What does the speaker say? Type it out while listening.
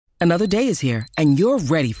Another day is here, and you're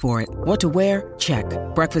ready for it. What to wear? Check.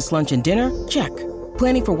 Breakfast, lunch, and dinner? Check.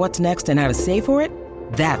 Planning for what's next and how to save for it?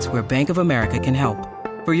 That's where Bank of America can help.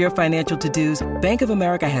 For your financial to-dos, Bank of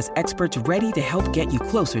America has experts ready to help get you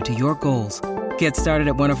closer to your goals. Get started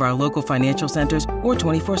at one of our local financial centers or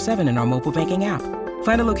 24/7 in our mobile banking app.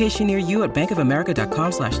 Find a location near you at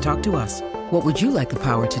bankofamerica.com/talktous. What would you like the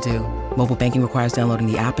power to do? Mobile banking requires downloading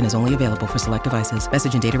the app and is only available for select devices.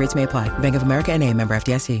 Message and data rates may apply. Bank of America N.A., member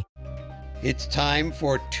FDIC. It's time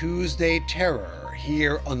for Tuesday Terror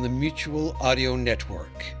here on the Mutual Audio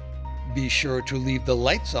Network. Be sure to leave the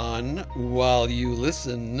lights on while you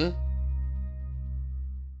listen.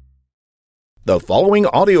 The following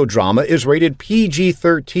audio drama is rated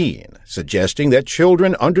PG-13, suggesting that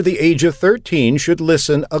children under the age of 13 should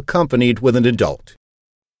listen accompanied with an adult.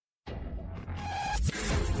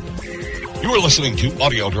 You are listening to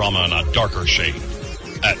audio drama in a darker shade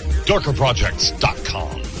at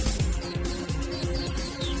darkerprojects.com.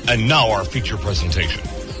 And now our feature presentation.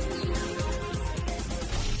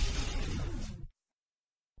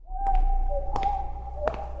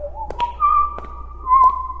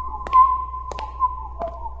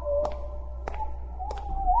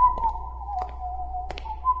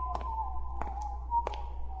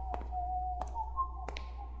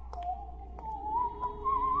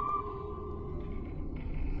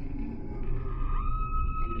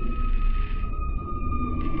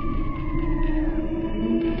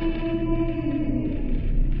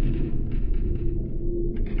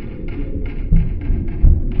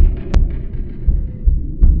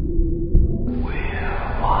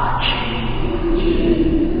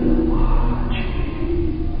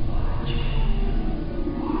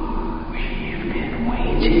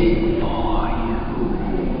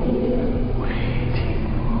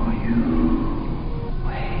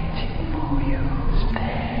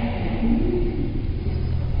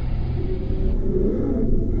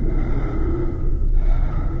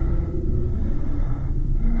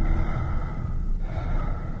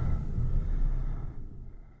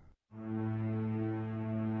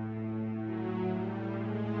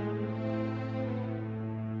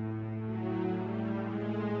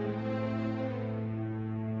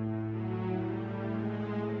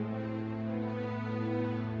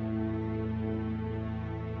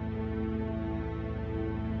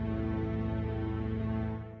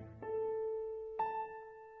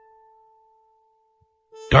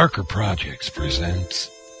 Darker Projects presents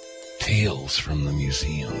Tales from the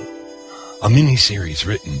Museum, a miniseries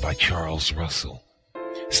written by Charles Russell,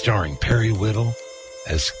 starring Perry Whittle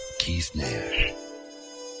as Keith Nash.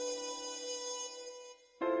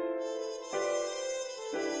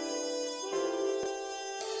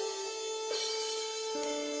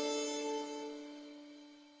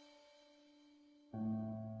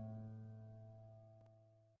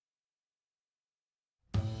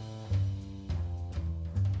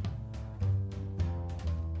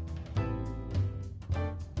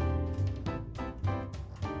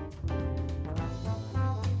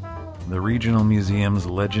 The Regional Museum's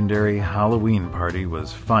legendary Halloween party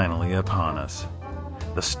was finally upon us.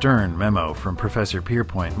 The stern memo from Professor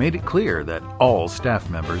Pierpoint made it clear that all staff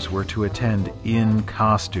members were to attend in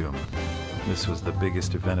costume. This was the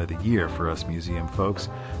biggest event of the year for us museum folks,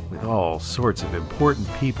 with all sorts of important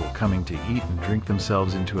people coming to eat and drink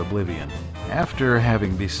themselves into oblivion, after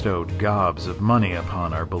having bestowed gobs of money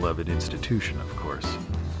upon our beloved institution, of course.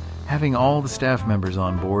 Having all the staff members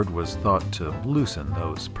on board was thought to loosen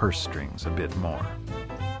those purse strings a bit more.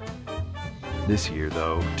 This year,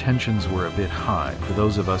 though, tensions were a bit high for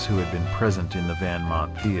those of us who had been present in the Van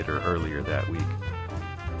Mont Theater earlier that week.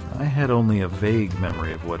 I had only a vague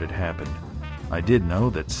memory of what had happened. I did know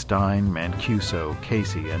that Stein, Mancuso,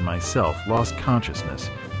 Casey, and myself lost consciousness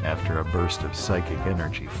after a burst of psychic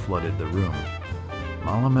energy flooded the room.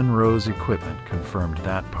 Mala Monroe's equipment confirmed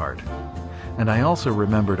that part. And I also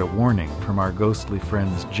remembered a warning from our ghostly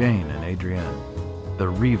friends Jane and Adrienne. The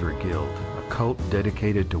Reaver Guild, a cult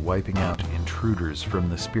dedicated to wiping out intruders from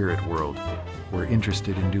the spirit world, were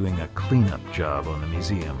interested in doing a cleanup job on the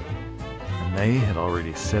museum. And they had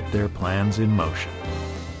already set their plans in motion.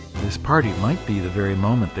 This party might be the very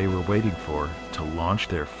moment they were waiting for to launch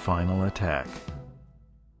their final attack.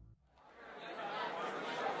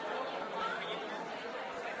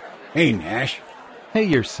 Hey, Nash. Hey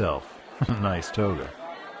yourself. Nice toga.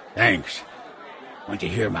 Thanks. Want to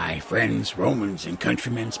hear my friends, Romans, and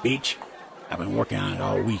countrymen speech? I've been working on it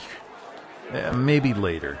all week. Maybe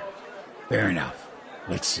later. Fair enough.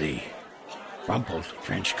 Let's see. Rumpled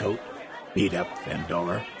trench coat, beat-up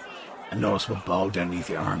fedora, a noticeable bulge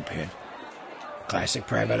underneath your armpit. Classic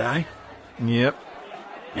private eye? Yep.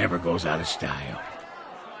 Never goes out of style.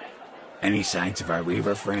 Any signs of our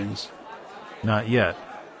Reaver friends? Not yet.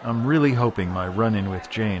 I'm really hoping my run-in with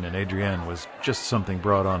Jane and Adrienne was just something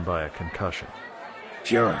brought on by a concussion.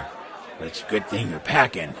 Sure, but it's a good thing you're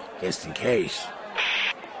packing, just in case.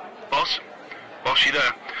 Boss? Boss, you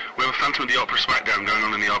there? We have a Phantom of the Opera smackdown going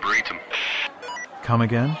on in the Arboretum. Come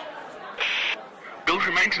again? Bill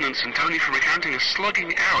from maintenance and Tony from accounting are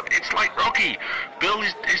slugging it out. It's like Rocky. Bill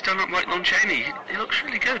is done up like Lon Chaney. He looks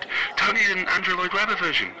really good. Tony's an Andrew Lloyd Webber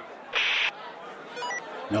version.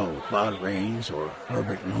 No Claude Rains or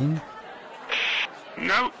Herbert Moon?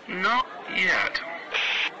 No, not yet.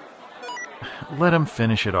 Let him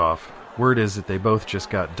finish it off. Word is that they both just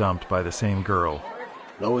got dumped by the same girl.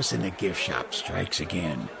 Lois in the gift shop strikes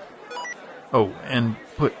again. Oh, and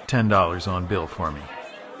put $10 on Bill for me.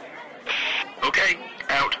 Okay,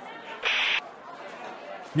 out.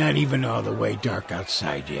 Not even all the way dark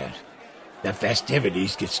outside yet. The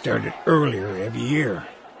festivities get started earlier every year.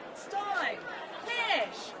 Stein!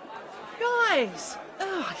 Nash! Guys!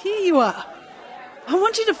 Oh, here you are. I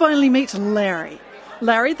want you to finally meet Larry.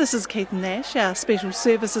 Larry, this is Keith Nash, our Special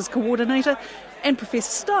Services Coordinator, and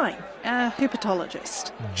Professor Stein, our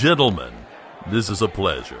herpetologist. Gentlemen, this is a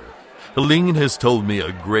pleasure. Helene has told me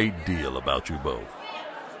a great deal about you both.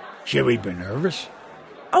 Should we be nervous?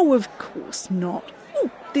 Oh, of course not.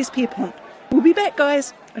 Oh, there's Pierpont. We'll be back,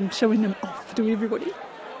 guys. I'm showing him off to everybody.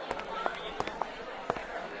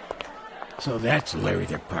 So that's Larry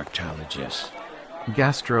the proctologist.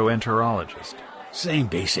 Gastroenterologist. Same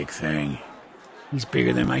basic thing. He's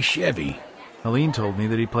bigger than my Chevy. Helene told me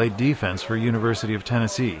that he played defense for University of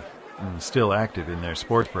Tennessee and is still active in their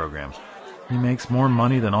sports program. He makes more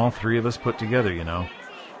money than all three of us put together, you know.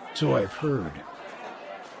 So I've heard.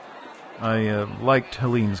 I liked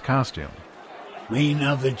Helene's costume. Queen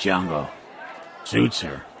of the jungle. Suits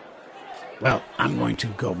her. Well, I'm going to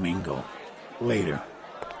go mingle. Later.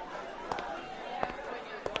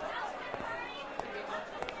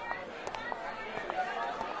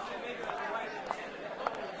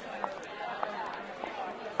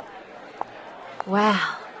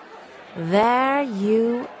 Well, there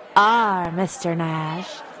you are, Mr. Nash.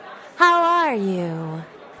 How are you?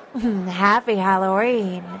 Happy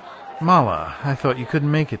Halloween. Mala, I thought you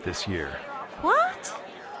couldn't make it this year. What?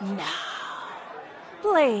 No.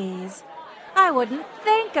 Please. I wouldn't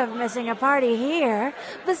think of missing a party here.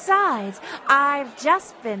 Besides, I've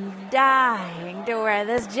just been dying to wear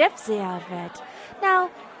this gypsy outfit. Now,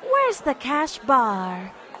 where's the cash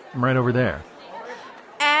bar? I'm right over there.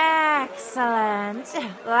 Excellent.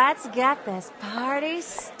 Let's get this party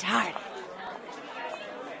started.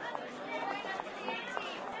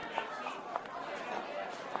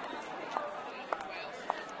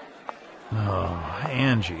 Oh,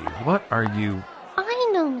 Angie, what are you...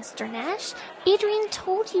 I know, Mr. Nash. Adrian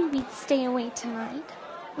told you we'd stay away tonight.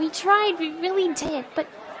 We tried, we really did, but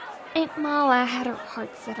Aunt Mala had her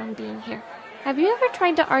heart set on being here. Have you ever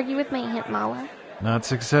tried to argue with my Aunt Mala? Not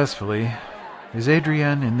successfully. Is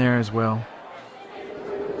Adrienne in there as well?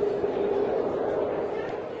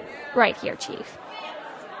 Right here, Chief.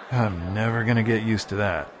 I'm never gonna get used to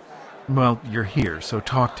that. Well, you're here, so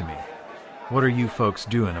talk to me. What are you folks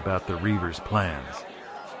doing about the Reaver's plans?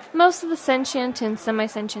 Most of the sentient and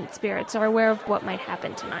semi-sentient spirits are aware of what might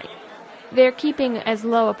happen tonight. They're keeping as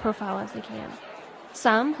low a profile as they can.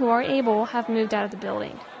 Some, who are able, have moved out of the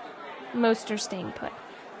building. Most are staying put.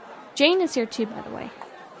 Jane is here too, by the way.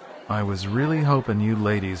 I was really hoping you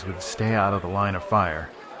ladies would stay out of the line of fire.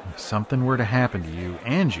 If something were to happen to you,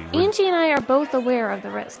 Angie would... Angie and I are both aware of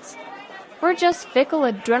the risks. We're just fickle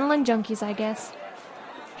adrenaline junkies, I guess.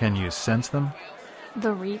 Can you sense them?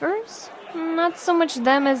 The Reavers? Not so much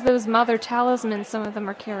them as those mother talismans some of them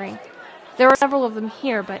are carrying. There are several of them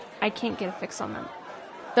here, but I can't get a fix on them.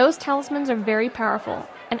 Those talismans are very powerful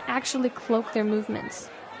and actually cloak their movements.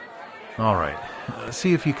 All right.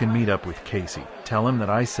 See if you can meet up with Casey. Tell him that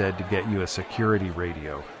I said to get you a security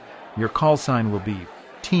radio. Your call sign will be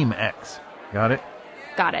Team X. Got it?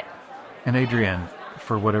 Got it. And Adrienne,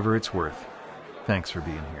 for whatever it's worth, thanks for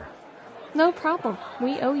being here. No problem.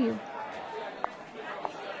 We owe you.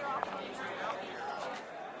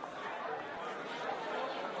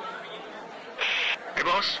 Hey,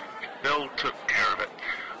 boss. Bill took care of it.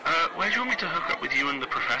 Where do you want me to hook up with you and the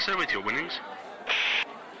professor with your winnings?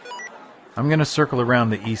 I'm gonna circle around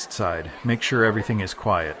the east side, make sure everything is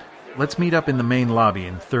quiet. Let's meet up in the main lobby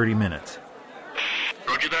in 30 minutes.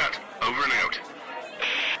 Roger that. Over and out.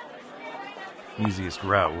 Easiest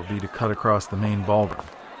route will be to cut across the main ballroom.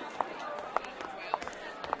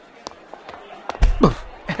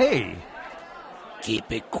 Hey!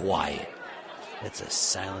 Keep it quiet. That's a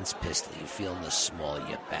silenced pistol you feel in the small of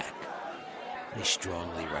your back. I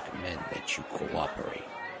strongly recommend that you cooperate.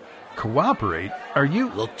 Cooperate? Are you...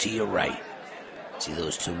 Look to your right. See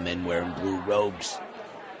those two men wearing blue robes?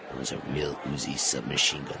 Those are real Uzi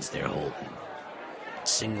submachine guns they're holding.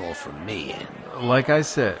 Signal from me and... Like I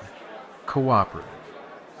said, cooperate.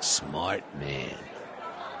 Smart man.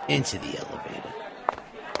 Into the elevator.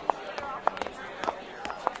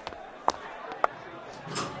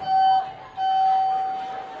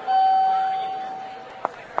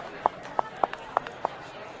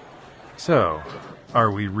 So,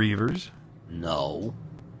 are we Reavers? No.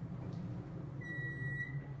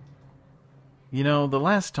 You know, the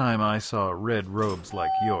last time I saw red robes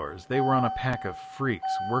like yours, they were on a pack of freaks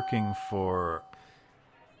working for...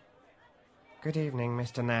 Good evening,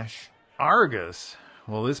 Mr. Nash. Argus?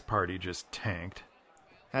 Well, this party just tanked.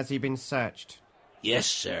 Has he been searched? Yes,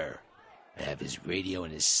 sir. I have his radio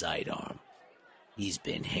and his sidearm. He's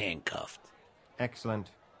been handcuffed.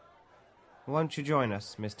 Excellent. Won't you join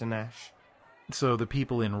us, Mr. Nash? So the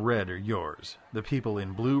people in red are yours. The people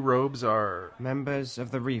in blue robes are... Members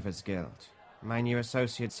of the Reavers Guild. My new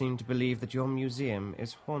associates seem to believe that your museum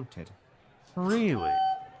is haunted. Really?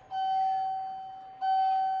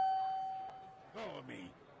 Follow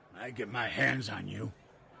me. I get my hands on you.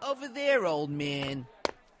 Over there, old man.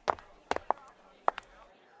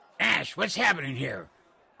 Ash, what's happening here?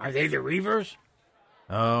 Are they the Reavers?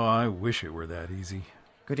 Oh, I wish it were that easy.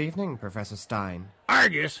 Good evening, Professor Stein.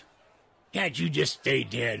 Argus, can't you just stay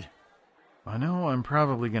dead? I know I'm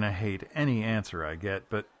probably going to hate any answer I get,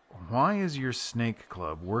 but why is your snake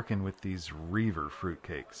club working with these Reaver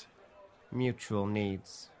fruitcakes? Mutual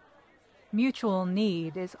needs. Mutual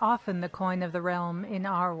need is often the coin of the realm in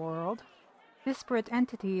our world. Disparate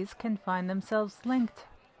entities can find themselves linked.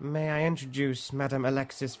 May I introduce Madame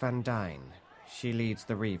Alexis Van Dyne? She leads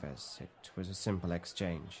the Reavers. It was a simple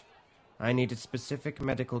exchange. I needed specific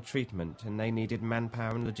medical treatment, and they needed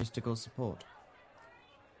manpower and logistical support.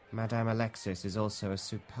 Madame Alexis is also a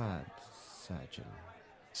superb surgeon.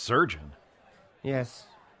 Surgeon? Yes.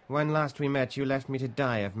 When last we met, you left me to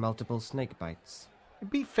die of multiple snake bites.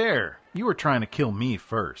 Be fair. You were trying to kill me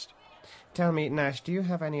first. Tell me, Nash, do you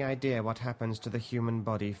have any idea what happens to the human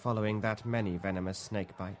body following that many venomous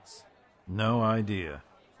snake bites? No idea.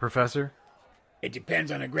 Professor? It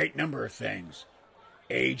depends on a great number of things.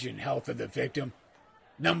 Age and health of the victim,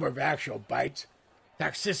 number of actual bites,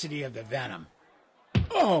 toxicity of the venom.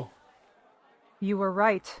 Oh! You were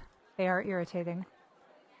right. They are irritating.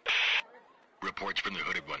 Reports from the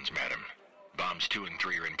hooded ones, madam. Bombs 2 and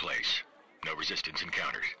 3 are in place. No resistance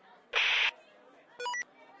encountered.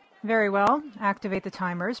 Very well. Activate the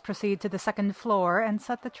timers, proceed to the second floor, and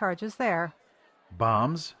set the charges there.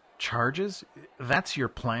 Bombs? Charges? That's your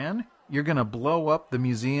plan? You're gonna blow up the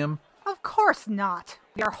museum? Of course not.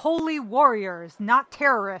 We are holy warriors, not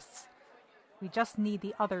terrorists. We just need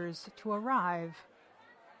the others to arrive.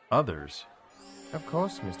 Others? Of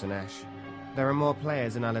course, Mr. Nash. There are more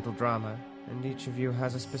players in our little drama, and each of you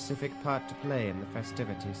has a specific part to play in the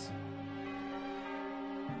festivities.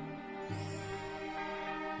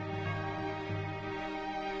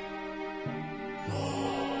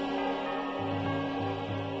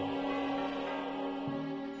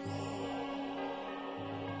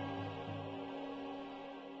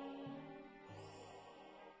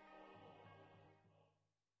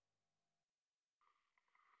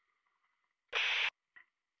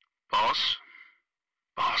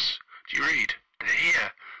 Boss, do you read? They're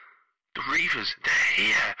here. The Reavers, they're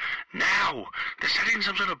here. Now! They're setting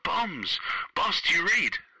some sort of bombs. Boss, do you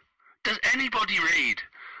read? Does anybody read?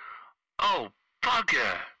 Oh,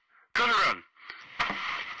 bugger. Gotta run.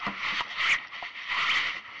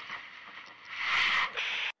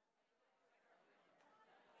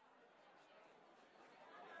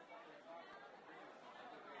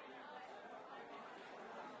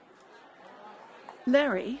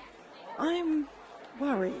 Larry, I'm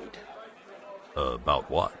worried. About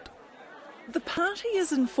what? The party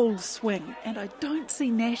is in full swing, and I don't see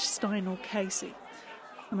Nash, Stein, or Casey.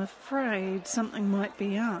 I'm afraid something might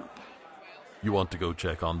be up. You want to go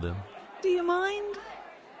check on them? Do you mind?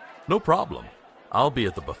 No problem. I'll be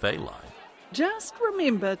at the buffet line. Just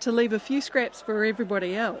remember to leave a few scraps for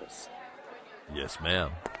everybody else. Yes,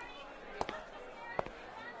 ma'am.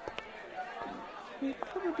 We're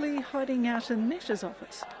probably hiding out in Nash's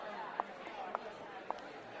office.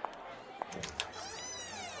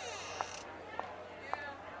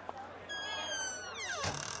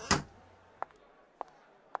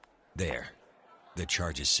 There. The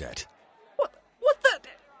charge is set. What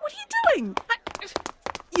are you doing?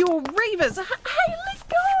 You're Reavers. Hey, let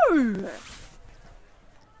go!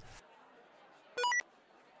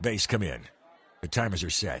 Base, come in. The timers are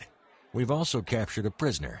set. We've also captured a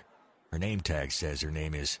prisoner. Her name tag says her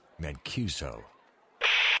name is Mancuso.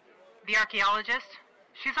 The archaeologist?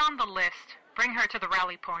 She's on the list. Bring her to the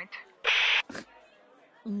rally point.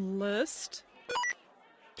 List?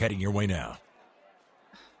 Heading your way now.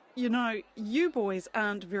 You know, you boys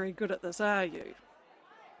aren't very good at this, are you?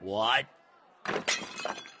 What?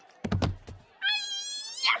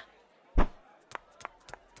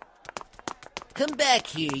 Come back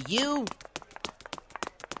here, you!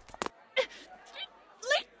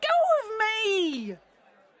 Let go of me!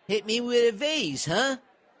 Hit me with a vase, huh?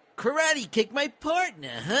 Karate kick my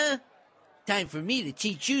partner, huh? Time for me to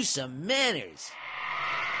teach you some manners.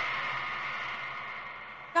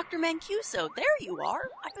 Dr. Mancuso, there you are.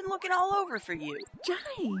 I've been looking all over for you.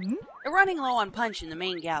 Jane? They're running low on punch in the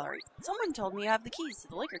main gallery. Someone told me you have the keys to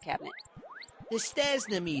the liquor cabinet. The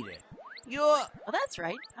Stasna meter. You're... Oh, that's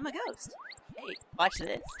right. I'm a ghost. Hey, watch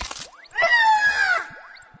this.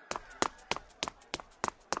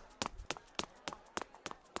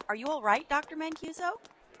 Are you all right, Dr. Mancuso?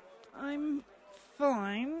 I'm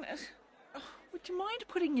fine. Would you mind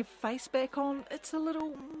putting your face back on? It's a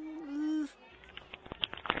little...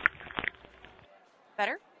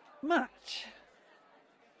 Better? Much.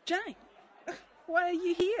 Jane, why are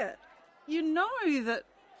you here? You know that...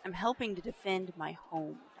 I'm helping to defend my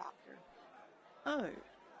home, Doctor. Oh.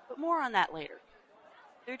 But more on that later.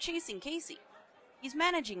 They're chasing Casey. He's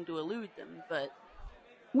managing to elude them, but...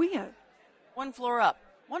 Where? 1 floor up.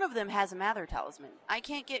 One of them has a Mather talisman. I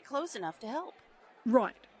can't get close enough to help.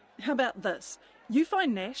 Right. How about this? You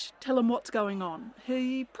find Nash, tell him what's going on.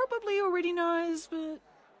 He probably already knows, but...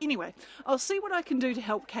 Anyway, I'll see what I can do to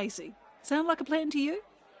help Casey. Sound like a plan to you?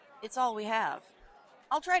 It's all we have.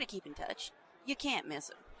 I'll try to keep in touch. You can't miss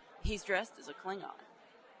him. He's dressed as a Klingon.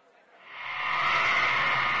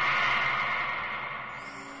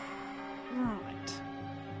 Right.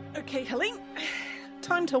 Okay, Helene.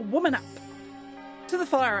 Time to woman up. To the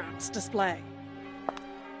firearms display.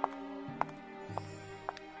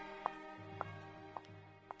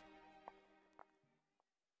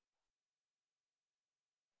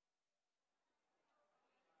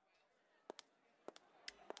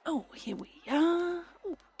 Oh, here we are.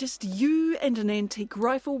 Oh, just you and an antique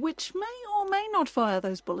rifle, which may or may not fire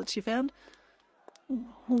those bullets you found. Oh,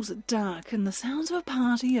 halls are dark, and the sounds of a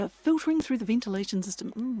party are filtering through the ventilation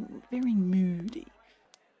system. Very moody.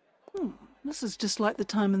 This is just like the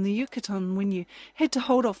time in the Yucatan when you had to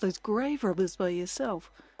hold off those grave robbers by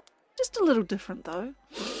yourself. Just a little different, though.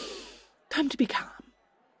 Time to be calm.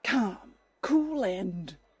 Calm, cool,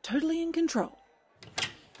 and totally in control.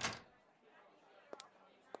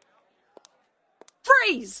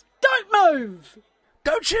 Freeze! Don't move!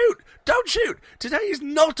 Don't shoot! Don't shoot! Today is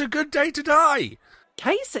not a good day to die!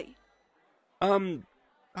 Casey?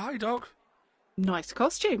 Hi, Doc. Nice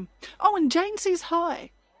costume. Oh, and Jane says hi.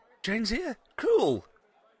 Jane's here? Cool.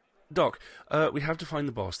 Doc, we have to find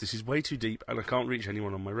the boss. This is way too deep, and I can't reach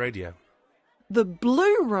anyone on my radio. The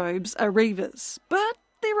blue robes are Reavers, but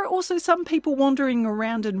there are also some people wandering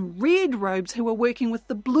around in red robes who are working with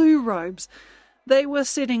the blue robes. They were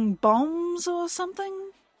setting bombs or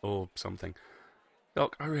something? Or something.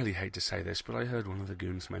 Doc, I really hate to say this, but I heard one of the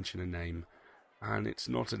goons mention a name, and it's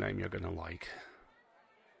not a name you're going to like.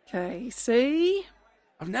 Casey?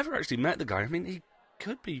 I've never actually met the guy. I mean, he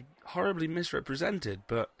could be horribly misrepresented,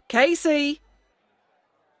 but... Casey!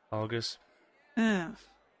 Argus?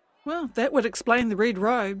 Well, that would explain the red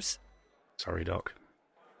robes. Sorry, Doc.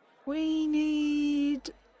 We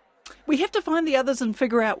have to find the others and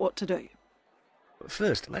figure out what to do. But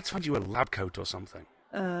first, let's find you a lab coat or something.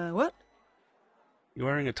 What? You're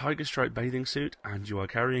wearing a tiger stripe bathing suit, and you are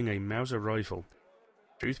carrying a Mauser rifle.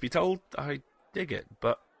 Truth be told, I dig it,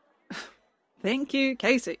 but... Thank you,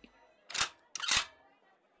 Casey.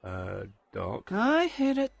 Doc? I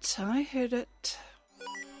heard it.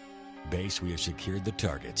 Base, we have secured the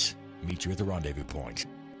targets. Meet you at the rendezvous point.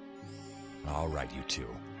 All right, you two.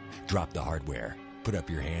 Drop the hardware. Put up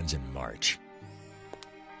your hands and march.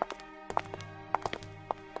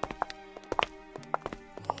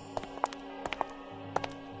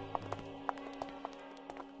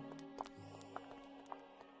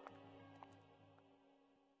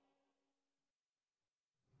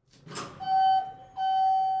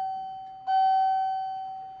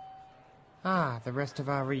 The rest of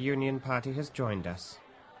our reunion party has joined us.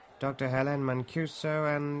 Dr. Helen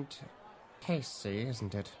Mancuso and... Casey,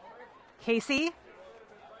 isn't it? Casey?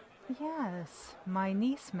 Yes, my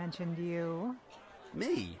niece mentioned you.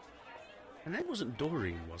 Me? And that wasn't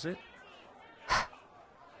Doreen, was it?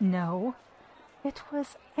 No, it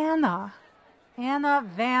was Anna. Anna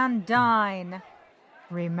Van Dyne.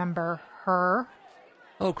 Remember her?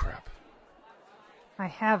 Oh, crap. I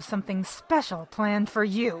have something special planned for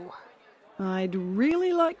you. I'd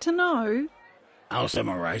really like to know. I'll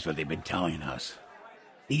summarize what they've been telling us.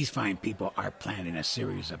 These fine people are planting a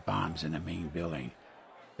series of bombs in the main building.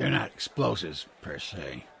 They're not explosives, per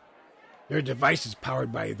se. They're devices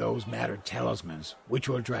powered by those matter talismans, which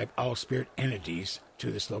will drive all spirit entities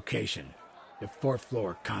to this location, the 4th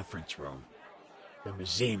floor conference room. The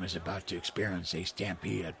museum is about to experience a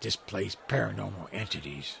stampede of displaced paranormal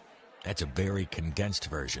entities. That's a very condensed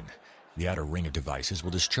version. The outer ring of devices will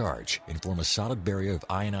discharge and form a solid barrier of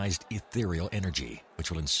ionized ethereal energy, which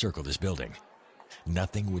will encircle this building.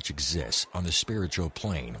 Nothing which exists on the spiritual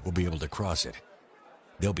plane will be able to cross it.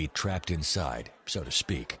 They'll be trapped inside, so to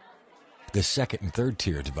speak. The 2nd and 3rd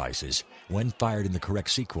tier devices, when fired in the correct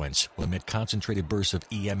sequence, will emit concentrated bursts of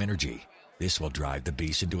EM energy. This will drive the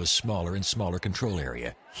beast into a smaller and smaller control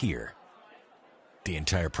area, here. The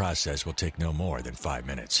entire process will take no more than 5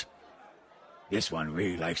 minutes. This one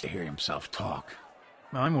really likes to hear himself talk.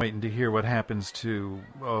 I'm waiting to hear what happens to,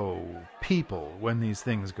 people when these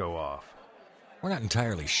things go off. We're not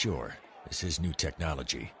entirely sure. This is new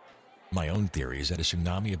technology. My own theory is that a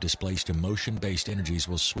tsunami of displaced emotion-based energies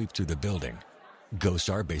will sweep through the building. Ghosts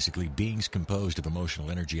are basically beings composed of emotional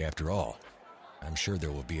energy after all. I'm sure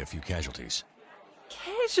there will be a few casualties.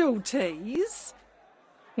 Casualties?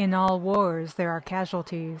 In all wars, there are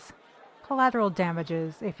casualties. Collateral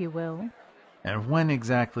damages, if you will. And when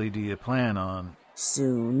exactly do you plan on?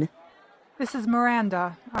 Soon. This is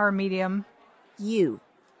Miranda, our medium. You.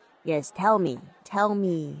 Yes, tell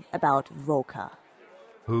me about Volca.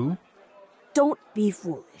 Who? Don't be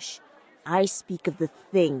foolish. I speak of the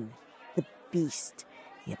thing, the beast,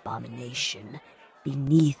 the abomination,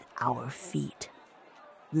 beneath our feet.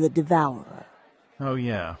 The Devourer. Oh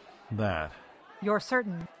yeah, that. You're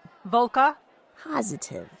certain? Volca?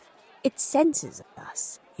 Positive. It senses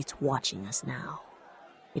us. It's watching us now.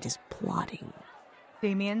 It is plotting.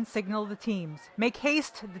 Damien, signal the teams. Make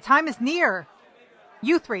haste, the time is near.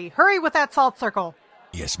 You 3, hurry with that salt circle.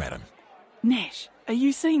 Yes, madam. Nash, are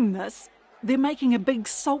you seeing this? They're making a big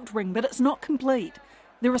salt ring, but it's not complete.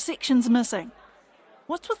 There are sections missing.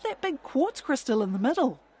 What's with that big quartz crystal in the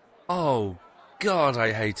middle? Oh, God,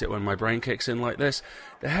 I hate it when my brain kicks in like this.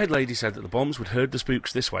 The head lady said that the bombs would herd the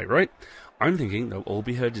spooks this way, right? I'm thinking they'll all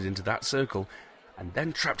be herded into that circle and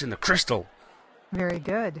then trapped in the crystal. Very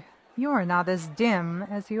good. You're not as dim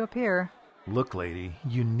as you appear. Look, lady,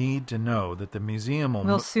 you need to know that the museum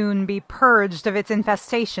will soon be purged of its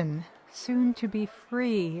infestation. Soon to be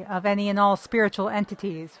free of any and all spiritual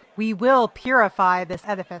entities. We will purify this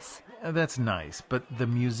edifice. That's nice, but the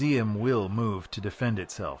museum will move to defend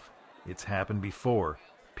itself. It's happened before.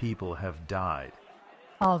 People have died.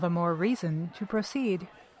 All the more reason to proceed.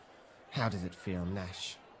 How does it feel,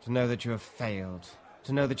 Nash? To know that you have failed.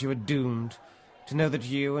 To know that you are doomed. To know that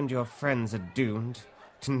you and your friends are doomed.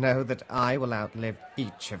 To know that I will outlive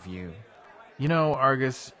each of you. You know,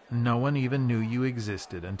 Argus, no one even knew you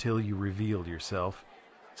existed until you revealed yourself.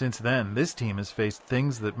 Since then, this team has faced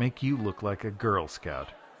things that make you look like a Girl Scout.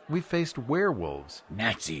 We've faced werewolves.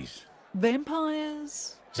 Nazis.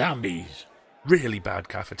 Vampires. Zombies. Really bad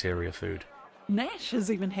cafeteria food. Nash has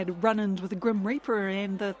even had run-ins with the Grim Reaper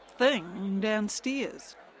and the thing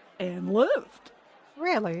downstairs. And lived.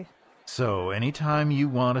 Really? So, anytime you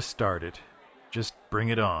want to start it, just bring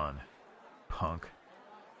it on, punk.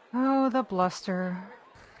 Oh, the bluster.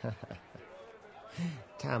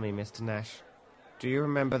 Tell me, Mr. Nash, do you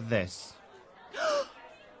remember this?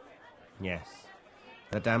 Yes.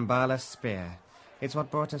 The Damballa Spear. It's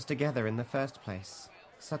what brought us together in the first place.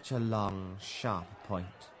 Such a long, sharp point.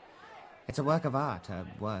 It's a work of art, a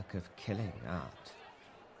work of killing art.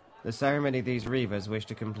 The ceremony these Reavers wish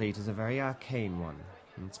to complete is a very arcane one.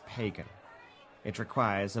 It's pagan. It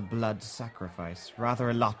requires a blood sacrifice,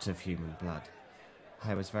 rather a lot of human blood.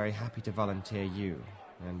 I was very happy to volunteer you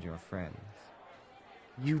and your friends.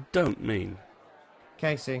 You don't mean?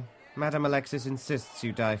 Casey, Madame Alexis insists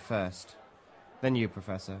you die first. Then you,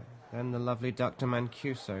 Professor. Then the lovely Dr.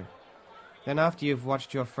 Mancuso. Then after you've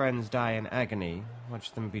watched your friends die in agony,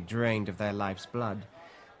 watched them be drained of their life's blood,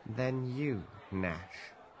 then you, Nash.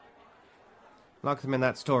 Lock them in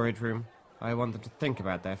that storage room. I want them to think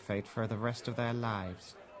about their fate for the rest of their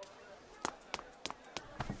lives.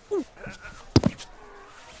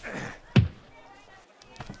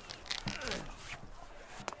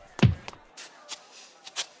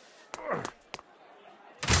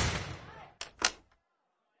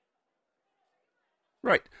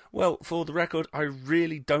 Right, well, for the record, I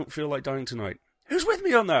really don't feel like dying tonight. Who's with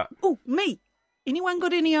me on that? Oh, me. Anyone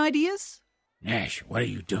got any ideas? Nash, what are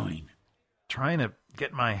you doing? Trying to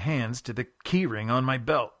get my hands to the keyring on my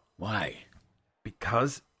belt. Why?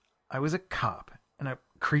 Because I was a cop and a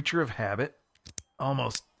creature of habit.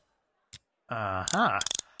 Almost. Aha.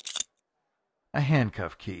 A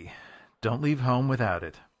handcuff key. Don't leave home without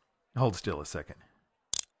it. Hold still a second.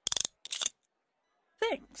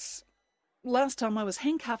 Thanks. Last time I was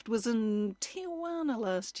handcuffed was in Tijuana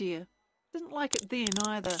last year. Didn't like it then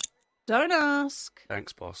either. Don't ask.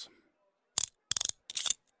 Thanks, boss.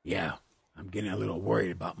 Yeah, I'm getting a little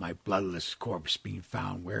worried about my bloodless corpse being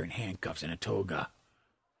found wearing handcuffs and a toga.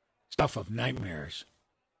 Stuff of nightmares.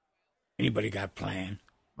 Anybody got a plan?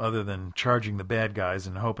 Other than charging the bad guys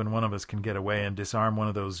and hoping one of us can get away and disarm one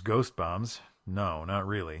of those ghost bombs, no, not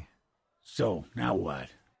really. So, now what?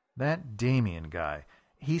 That Damien guy,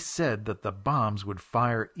 he said that the bombs would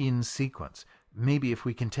fire in sequence. Maybe if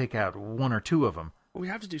we can take out one or two of them. Well, we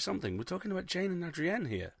have to do something. We're talking about Jane and Adrienne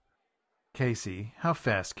here. Casey, how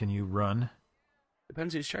fast can you run?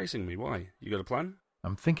 Depends who's chasing me. Why? You got a plan?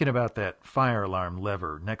 I'm thinking about that fire alarm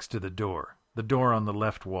lever next to the door on the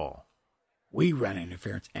left wall. We run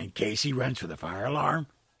interference, and Casey runs for the fire alarm.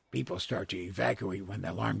 People start to evacuate when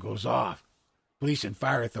the alarm goes off. Police and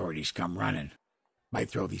fire authorities come running. Might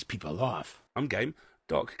throw these people off. I'm game.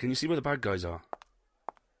 Doc, can you see where the bad guys are?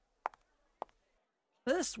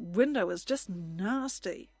 This window is just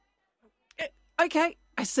nasty. Okay,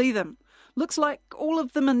 I see them. Looks like all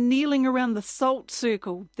of them are kneeling around the salt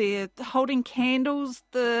circle. They're holding candles.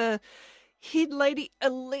 The head lady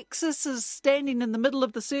Alexis is standing in the middle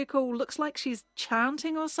of the circle. Looks like she's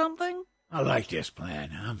chanting or something. I like this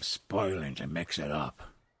plan. I'm spoiling to mix it up.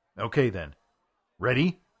 Okay then.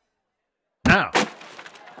 Ready? Now!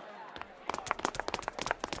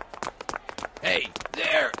 Hey,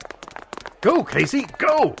 there! Go, Casey,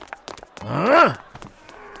 go!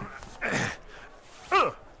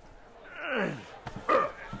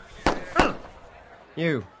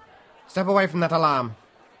 You, step away from that alarm.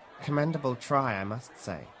 Commendable try, I must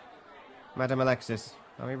say. Madam Alexis,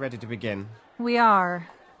 are we ready to begin? We are.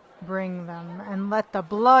 Bring them, and let the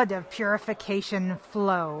blood of purification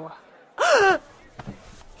flow.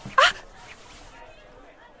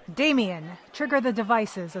 Damien, trigger the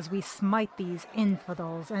devices as we smite these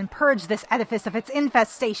infidels and purge this edifice of its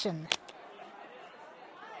infestation.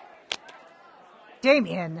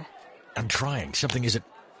 Damien! I'm trying. Something isn't...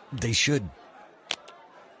 They should...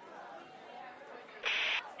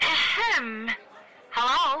 Ahem.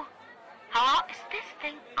 Hello? Hello? Is this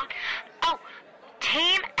thing on? Oh,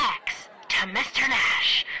 Team X to Mr.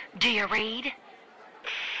 Nash. Do you read?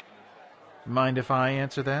 Mind if I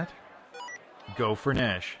answer that? Go for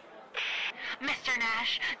Nash. Mr.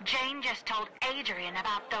 Nash, Jane just told Adrian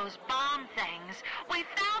about those bomb things. We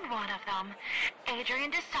found one of them.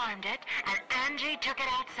 Adrian disarmed it, and Angie took it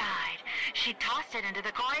outside. She tossed it into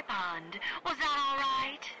the koi pond. Was that all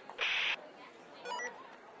right?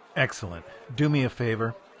 Excellent. Do me a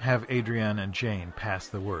favor. Have Adrienne and Jane pass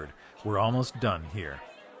the word. We're almost done here.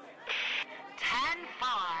 10-4.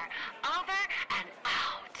 Over and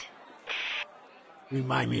out.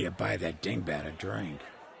 Remind me to buy that dingbat a drink.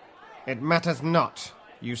 It matters not.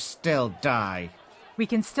 You still die. We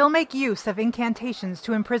can still make use of incantations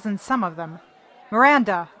to imprison some of them.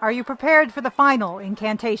 Miranda, are you prepared for the final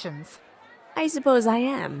incantations? I suppose I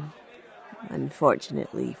am.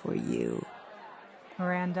 Unfortunately for you.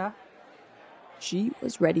 Miranda? She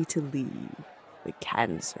was ready to leave. The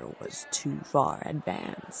cancer was too far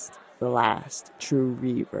advanced. The last true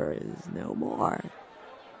Reaver is no more.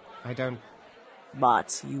 I don't...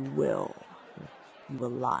 But you will. You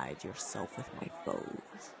allied yourself with my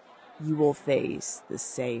foes. You will face the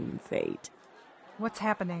same fate. What's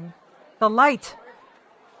happening? The light!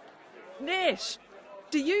 Nash,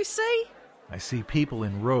 do you see? I see people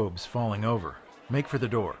in robes falling over. Make for the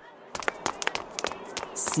door.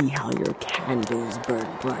 See how your candles burn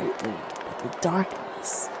brightly, but the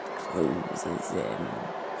darkness closes in.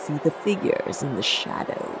 See the figures in the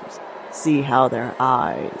shadows. See how their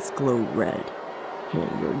eyes glow red.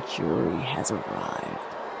 And your jury has arrived.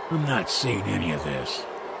 I'm not seeing any of this.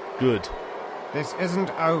 Good. This isn't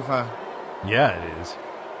over. Yeah, it is.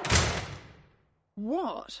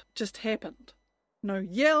 What just happened? No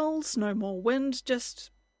yells, no more wind,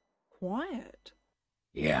 just quiet.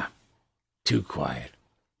 Yeah, too quiet.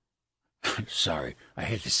 Sorry, I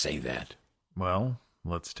had to say that. Well,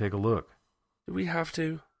 let's take a look. Do we have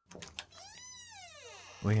to?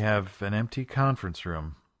 We have an empty conference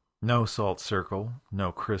room. No salt circle,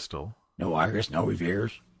 no crystal. No Iris, no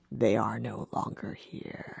Reveres. They are no longer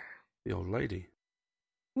here. The old lady.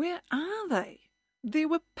 Where are they? There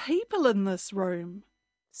were people in this room.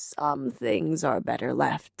 Some things are better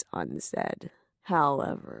left unsaid.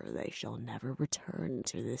 However, they shall never return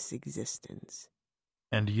to this existence.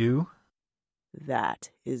 And you? That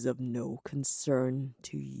is of no concern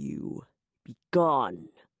to you. Be gone,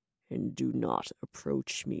 and do not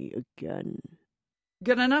approach me again.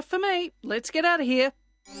 Good enough for me. Let's get out of here.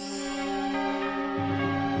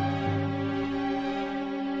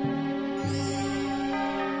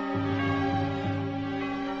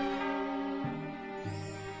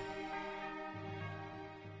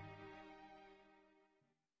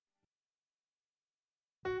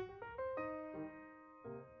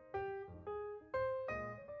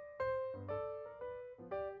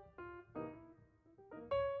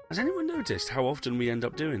 Has anyone noticed how often we end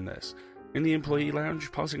up doing this? In the employee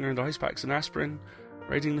lounge, passing around ice packs and aspirin,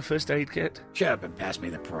 raiding the first aid kit? Shut up and pass me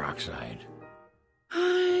the peroxide.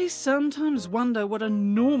 I sometimes wonder what a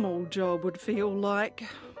normal job would feel like.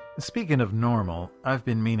 Speaking of normal, I've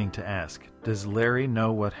been meaning to ask, does Larry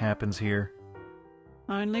know what happens here?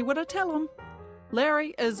 Only what I tell him.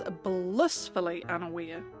 Larry is blissfully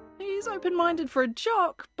unaware. He's open-minded for a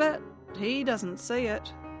jock, but he doesn't see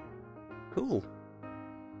it. Cool.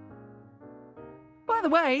 By the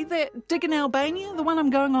way, that dig in Albania, the one I'm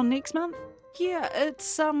going on next month, yeah,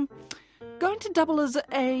 it's going to double as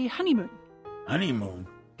a honeymoon. Honeymoon?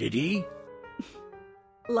 Did he?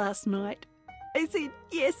 Last night, I said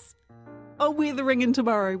yes. I'll wear the ring in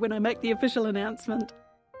tomorrow when I make the official announcement.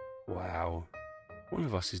 Wow. One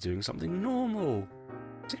of us is doing something normal.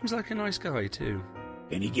 Seems like a nice guy, too.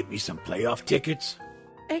 Can he get me some playoff tickets?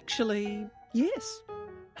 Actually, yes.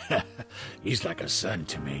 He's like a son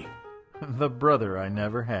to me. The brother I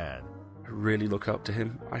never had. I really look up to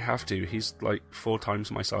him. I have to. He's like 4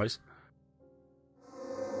 times my size.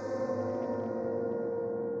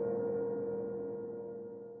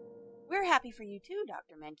 We're happy for you too,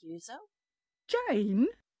 Dr. Mancuso. Jane?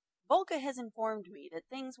 Volca has informed me that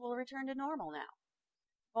things will return to normal now.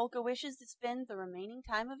 Volca wishes to spend the remaining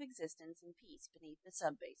time of existence in peace beneath the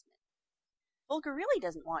sub-basement. Volca really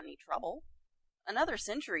doesn't want any trouble. Another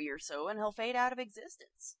century or so and he'll fade out of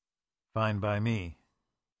existence. Fine by me.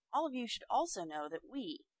 All of you should also know that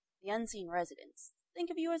we, the unseen residents, think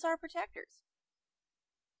of you as our protectors.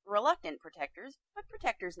 Reluctant protectors, but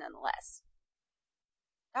protectors nonetheless.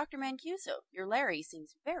 Dr. Mancuso, your Larry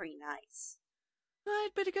seems very nice. I'd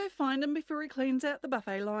better go find him before he cleans out the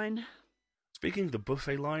buffet line. Speaking of the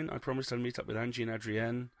buffet line, I promised I'd meet up with Angie and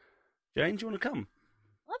Adrienne. Jane, do you want to come?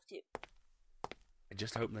 Love to. I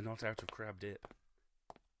just hope they're not out of crab dip.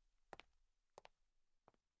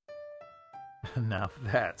 Now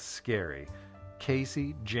that's scary.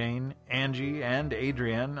 Casey, Jane, Angie, and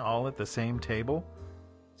Adrienne all at the same table?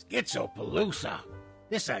 Schizopalooza.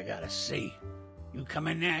 This I gotta see. You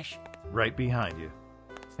coming, Nash? Right behind you.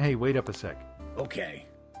 Hey, wait up a sec. Okay.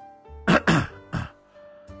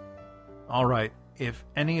 All right, if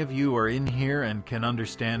any of you are in here and can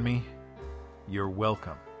understand me, you're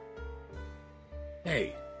welcome.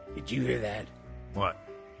 Hey, did you hear that? What?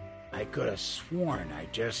 I could have sworn I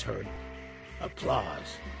just heard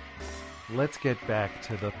applause. Let's get back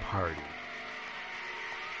to the party.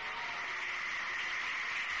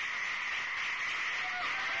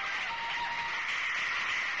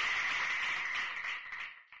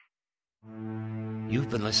 You've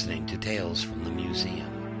been listening to Tales from the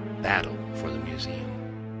Museum, Battle for the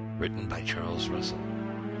Museum, written by Charles Russell.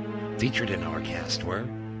 Featured in our cast were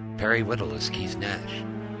Perry Whittle as Keith Nash,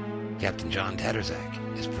 Captain John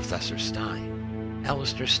Tatterzak as Professor Stein,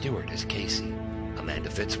 Alistair Stewart as Casey, Amanda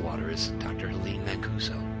Fitzwater as Dr. Helene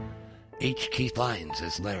Mancuso, H. Keith Lyons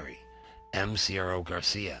as Larry, M. Ciaro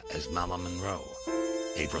Garcia as Mama Monroe,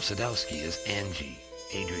 April Sadowski as Angie,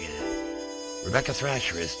 Adrienne, Rebecca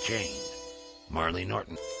Thrasher as Jane, Marley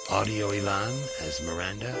Norton, Audio Elan as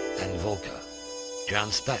Miranda and Volca,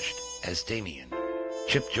 John Specht as Damien,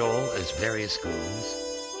 Chip Joel as various goons,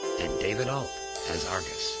 and David Alt as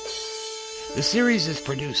Argus. The series is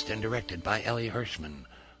produced and directed by Ellie Hirschman.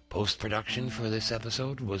 Post-production for this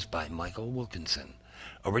episode was by Michael Wilkinson.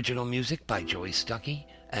 Original music by Joey Stuckey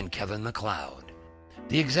and Kevin MacLeod.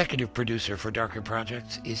 The executive producer for Darker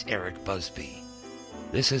Projects is Eric Busby.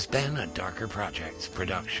 This has been a Darker Projects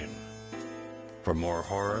production. For more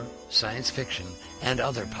horror, science fiction, and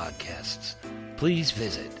other podcasts, please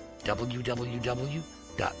visit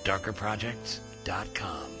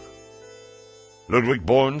www.darkerprojects.com. Ludwig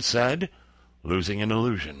Born said, "Losing an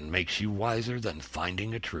illusion makes you wiser than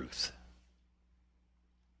finding a truth."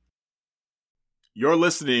 You're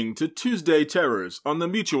listening to Tuesday Terrors on the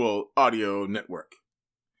Mutual Audio Network.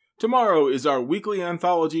 Tomorrow is our weekly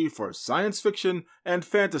anthology for science fiction and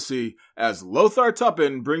fantasy as Lothar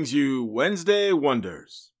Tuppen brings you Wednesday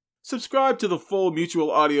Wonders. Subscribe to the full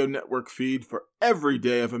Mutual Audio Network feed for every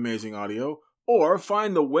day of amazing audio or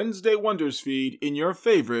find the Wednesday Wonders feed in your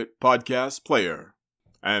favorite podcast player.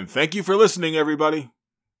 And thank you for listening, everybody.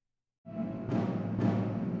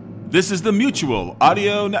 This is the Mutual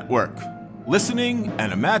Audio Network. Listening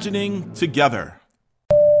and imagining together.